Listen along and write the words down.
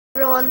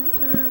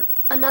Everyone,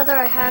 another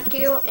I hack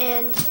you,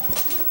 and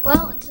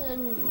well, it's a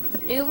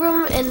new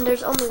room and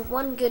there's only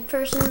one good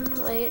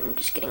person. Wait, I'm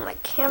just getting my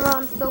camera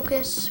on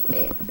focus.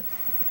 Wait,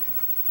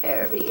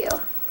 there we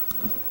go.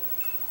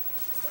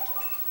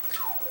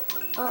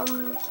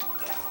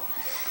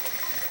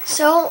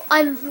 So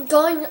I'm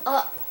going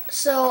up.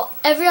 So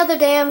every other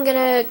day I'm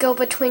gonna go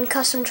between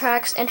custom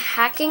tracks and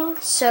hacking.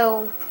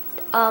 So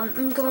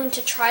I'm going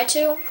to try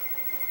to.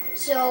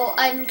 So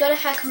I'm gonna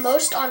hack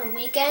most on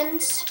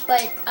weekends,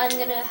 but I'm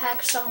gonna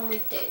hack some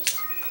weekdays.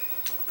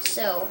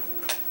 So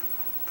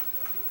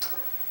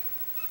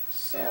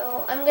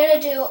I'm gonna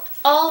do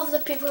all of the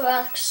people who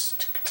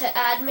asked to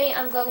add me.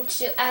 I'm going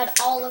to add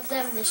all of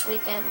them this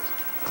weekend,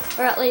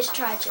 or at least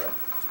try to.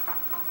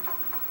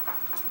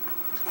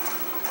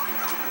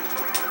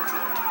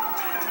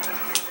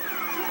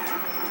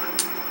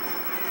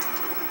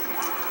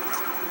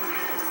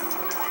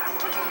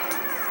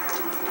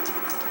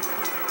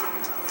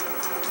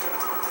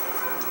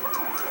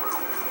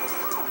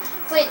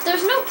 Wait,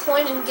 there's no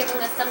point in giving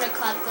a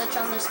thundercloud glitch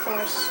on this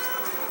course,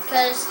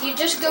 because you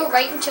just go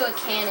right into a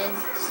cannon,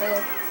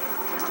 so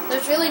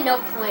there's really no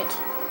point.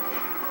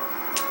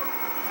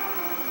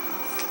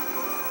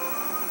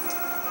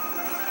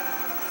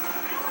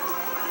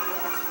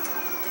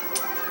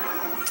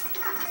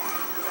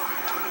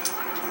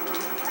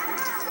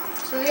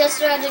 So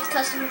yesterday I did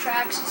custom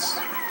tracks.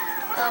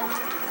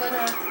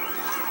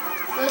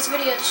 Those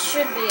videos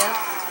should be up,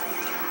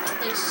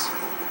 at least.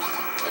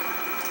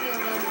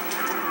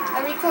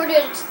 I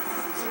recorded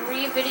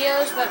 3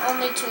 videos, but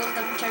only 2 of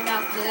them turned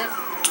out good.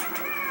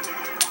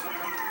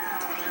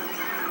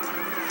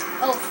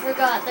 Oh,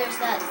 forgot, there's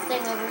that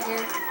thing over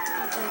here.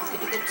 It's a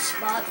pretty good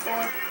spot for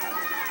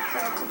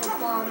a couple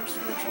bombs,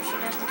 make sure she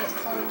doesn't get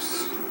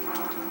close.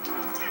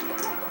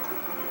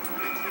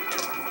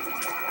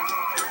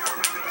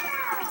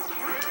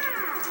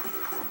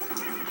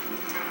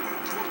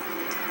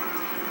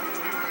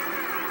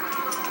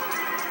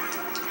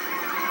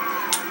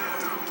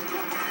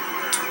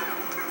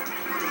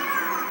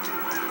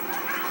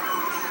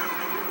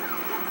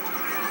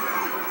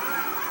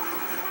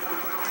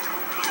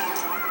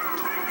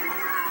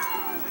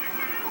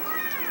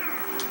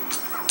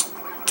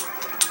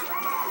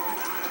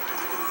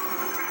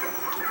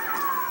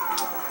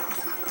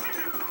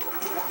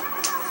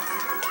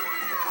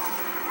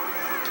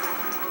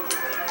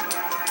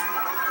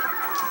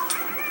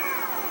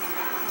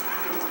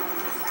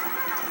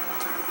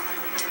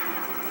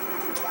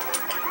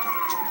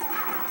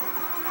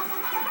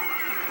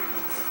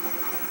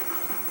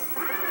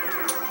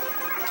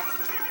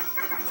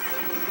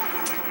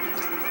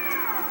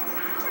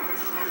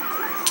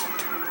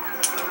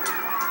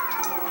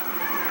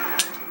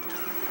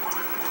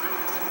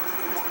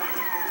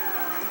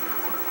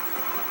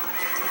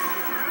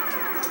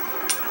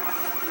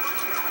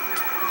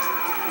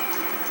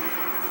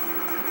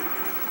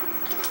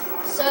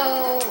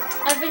 So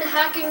I've been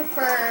hacking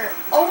for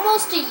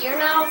almost a year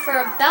now, for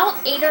about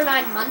 8 or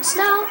 9 months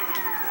now,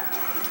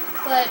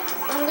 but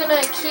I'm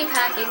gonna keep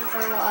hacking for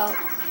a while.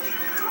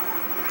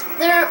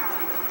 There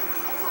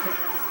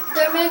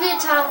may be a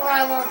time where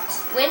I won't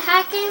quit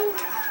hacking,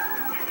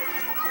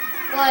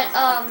 but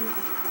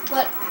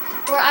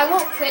where I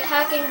won't quit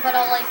hacking, but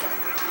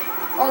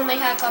I'll only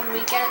hack on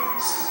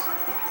weekends.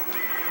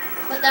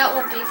 But that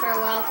won't be for a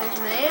while, cause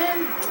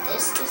man,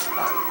 this is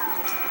fun.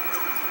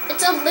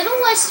 It's a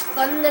little less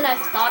fun than I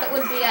thought it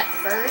would be at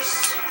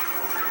first.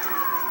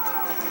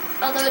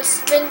 Although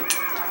it's been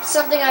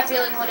something I've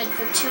really wanted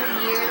for 2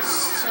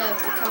 years to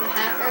become a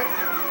hacker.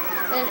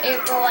 And in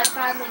April I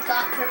finally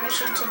got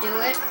permission to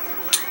do it.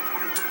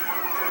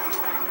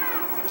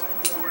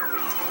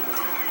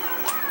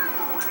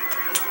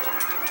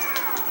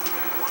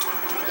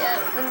 Yeah,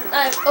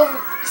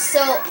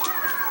 so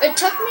it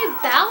took me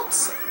about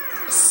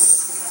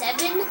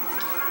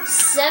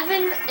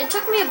it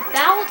took me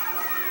about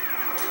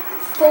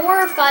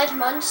 4 or 5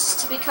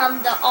 months to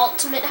become the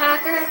ultimate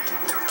hacker.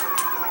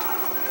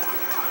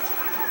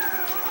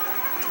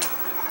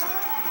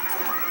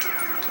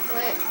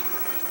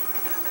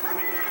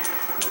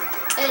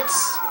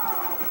 It's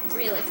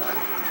really fun.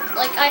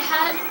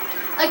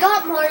 I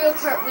got Mario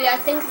Kart Wii, I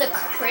think the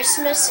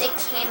Christmas it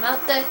came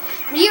out, the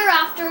year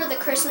after the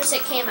Christmas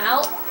it came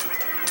out,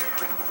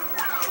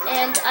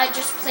 and I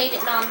just played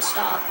it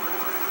non-stop.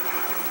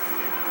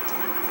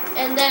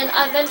 And then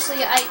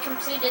eventually I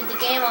completed the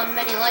game on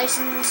many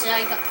licenses.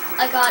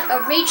 I got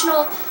a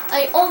regional,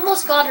 I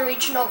almost got a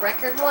regional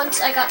record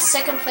once. I got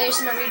 2nd place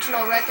in a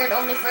regional record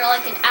only for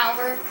like an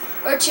hour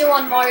or 2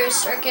 on Mario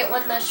Circuit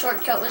when the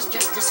shortcut was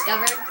just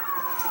discovered.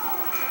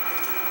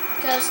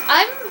 Because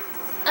I'm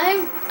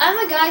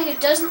a guy who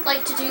doesn't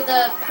like to do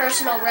the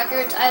personal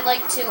records. I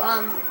like to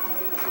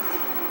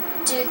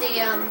do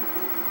the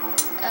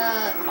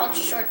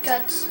ultra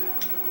shortcuts.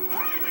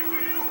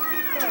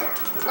 Here,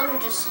 let me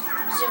just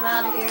zoom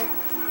out of here.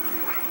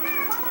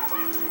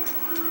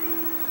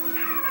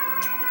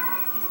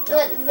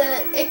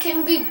 It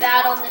can be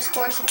bad on this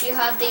course if you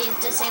have the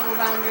disabled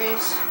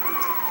boundaries.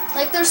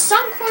 Like, there's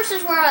some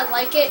courses where I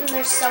like it, and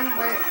there's some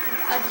where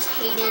I just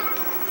hate it.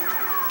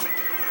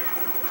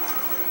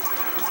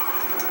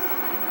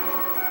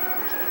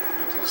 Okay,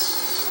 let me just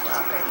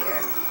stop right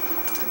here.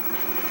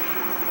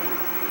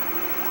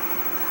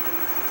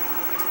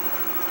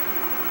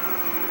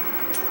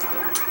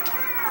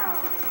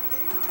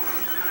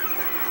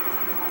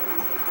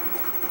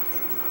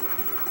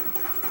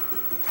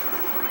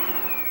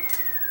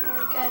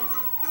 Okay.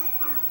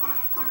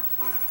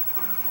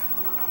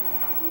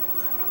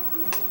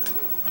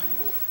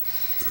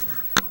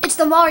 It's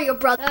the Mario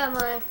Brothers.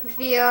 My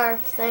VR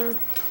thing.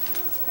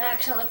 I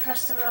accidentally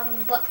pressed the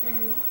wrong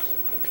button.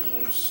 It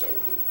appears so.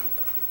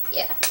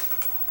 Yeah.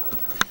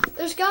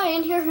 There's a guy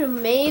in here who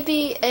may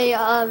be a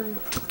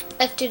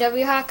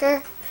FTW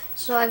hacker,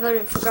 so I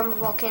voted for Grumble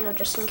Volcano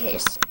just in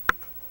case.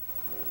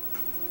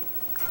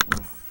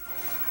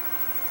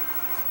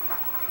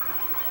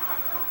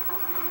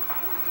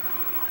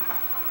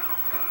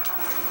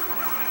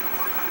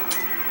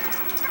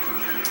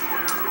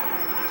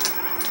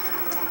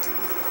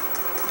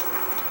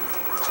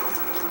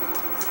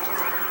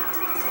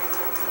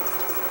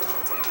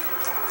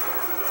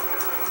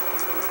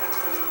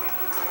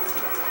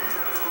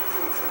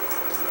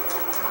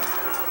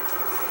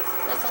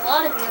 A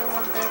lot of you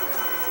want the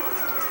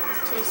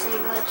TC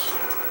glitch.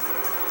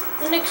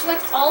 I didn't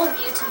expect all of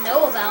you to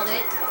know about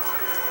it.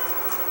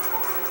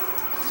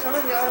 Some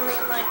of you are only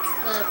in like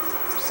the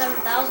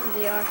 7,000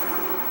 VR.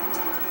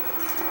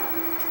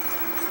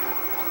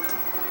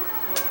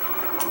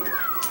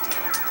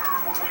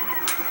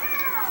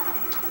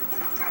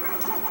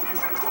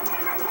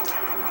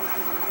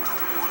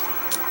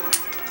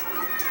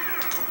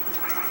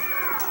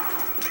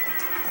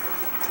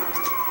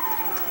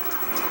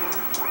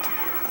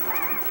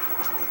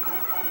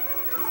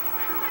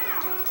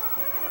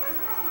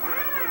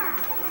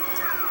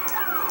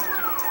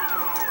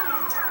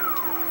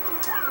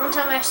 One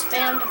time I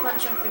spammed a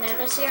bunch of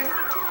bananas here.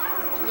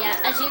 Yeah,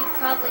 as you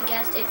probably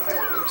guessed, it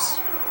froze.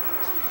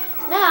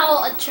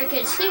 Now, a trick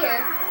is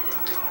here.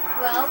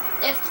 Well,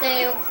 I've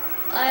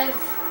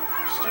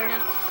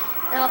started.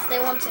 Now if they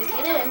want to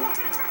get in,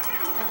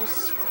 I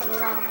just put a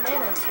lot of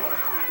bananas here.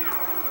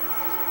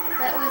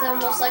 That way they'll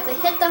most likely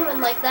hit them,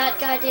 and like that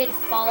guy did,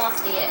 fall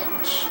off the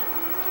edge.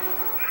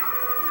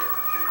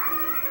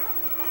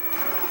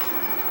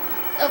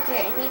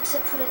 Okay, I need to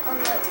put it on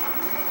the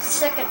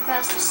second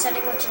fastest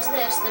setting, which is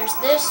this. There's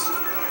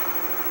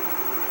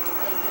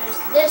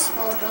this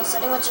bullet bill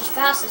setting, which is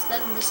fastest.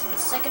 Then this is the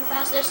second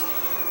fastest,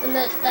 and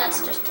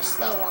that's just a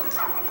slow one.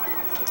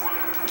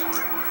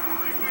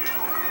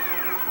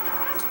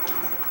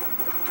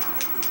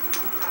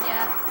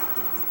 Yeah.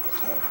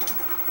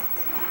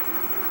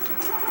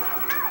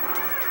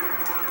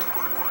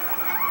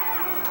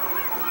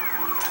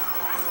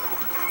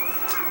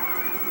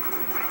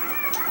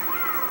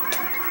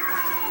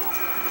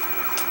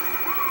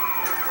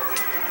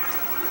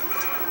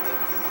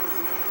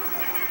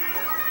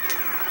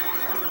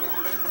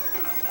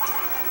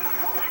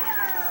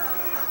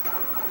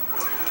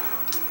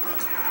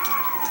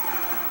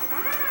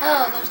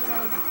 Oh, there's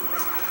another.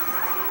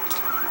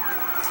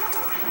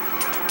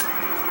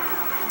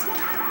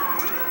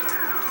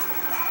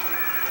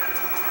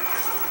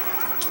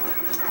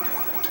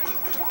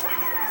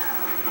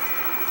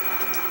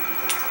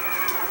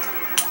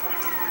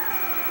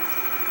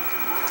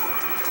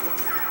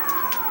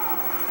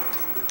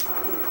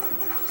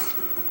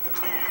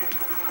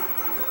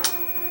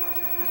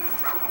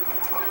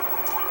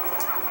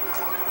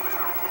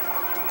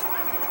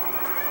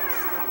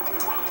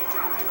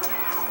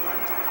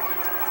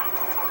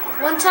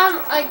 One time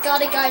I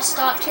got a guy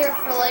stopped here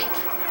for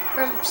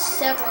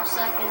several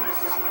seconds.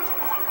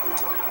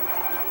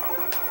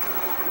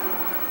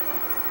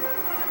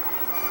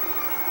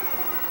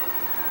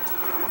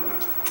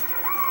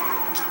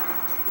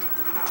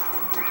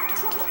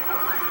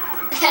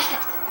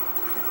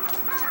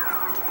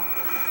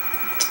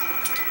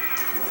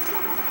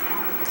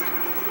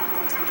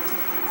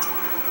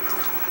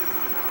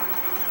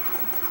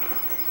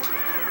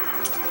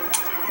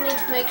 I need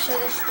to make sure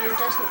this dude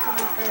doesn't come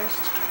in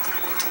first.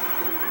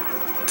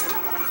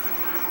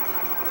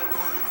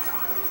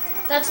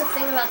 That's the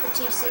thing about the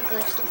TC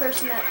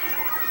glitch.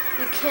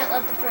 You can't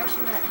let the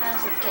person that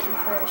has it get in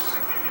first.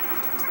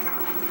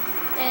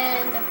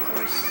 And of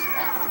course,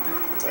 that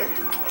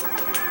didn't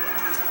work.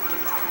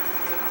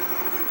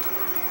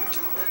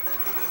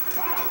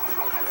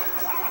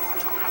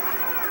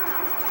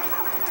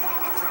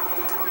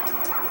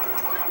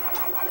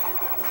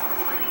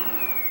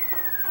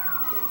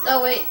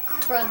 Oh wait,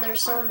 bro,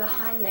 there's someone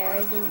behind there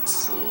I didn't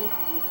see.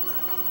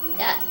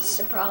 That's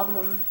a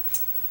problem.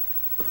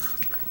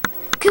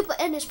 Koopa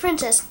and his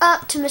princess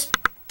up to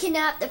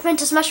kidnap the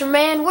Princess Mushroom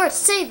Man worth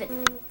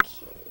saving.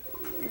 Okay,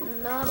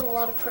 not a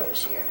lot of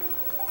pros here.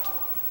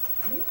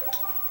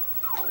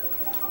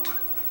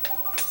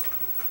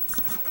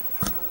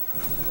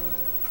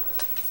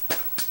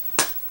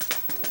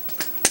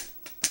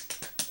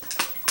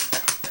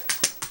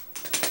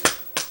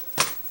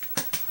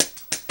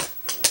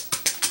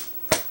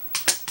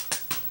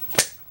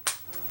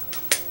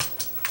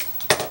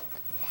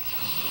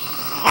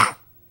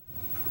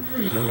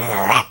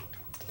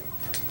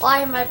 Why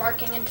am I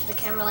barking into the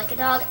camera like a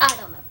dog? I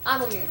don't know.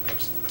 I'm a weird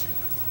person.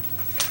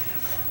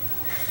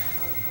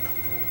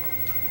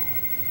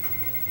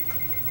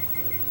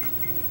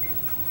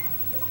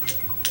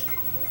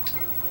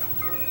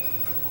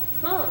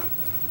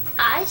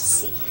 I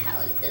see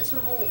how it is. Ooh,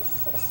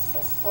 ho,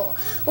 ho,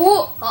 ho.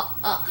 Ooh, ah,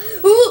 ah.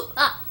 Ooh,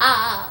 ah,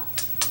 ah.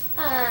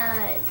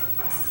 Yeah.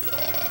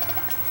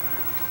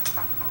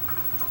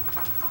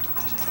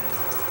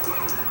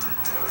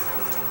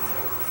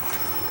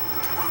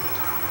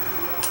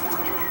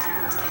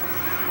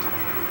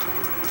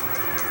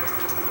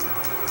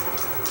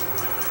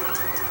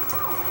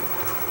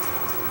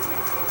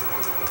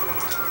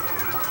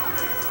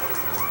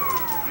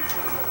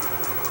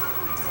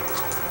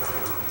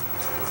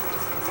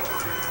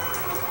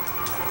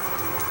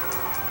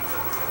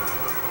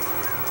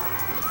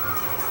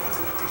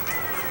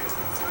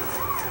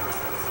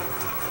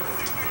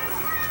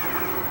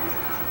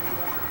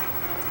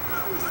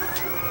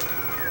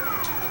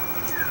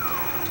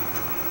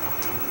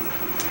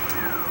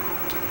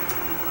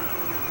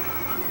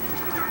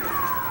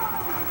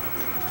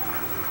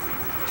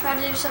 Try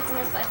to do something.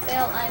 If I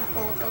fail, I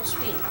will go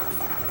speed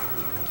modifier.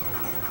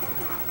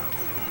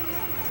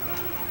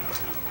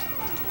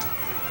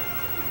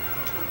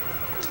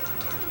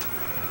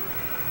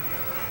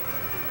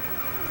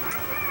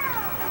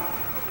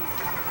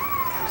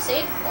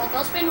 See?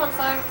 Well, speed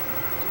modifier.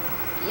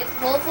 Yep,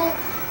 Volvo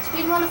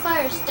speed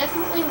modifier is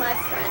definitely my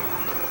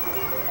friend.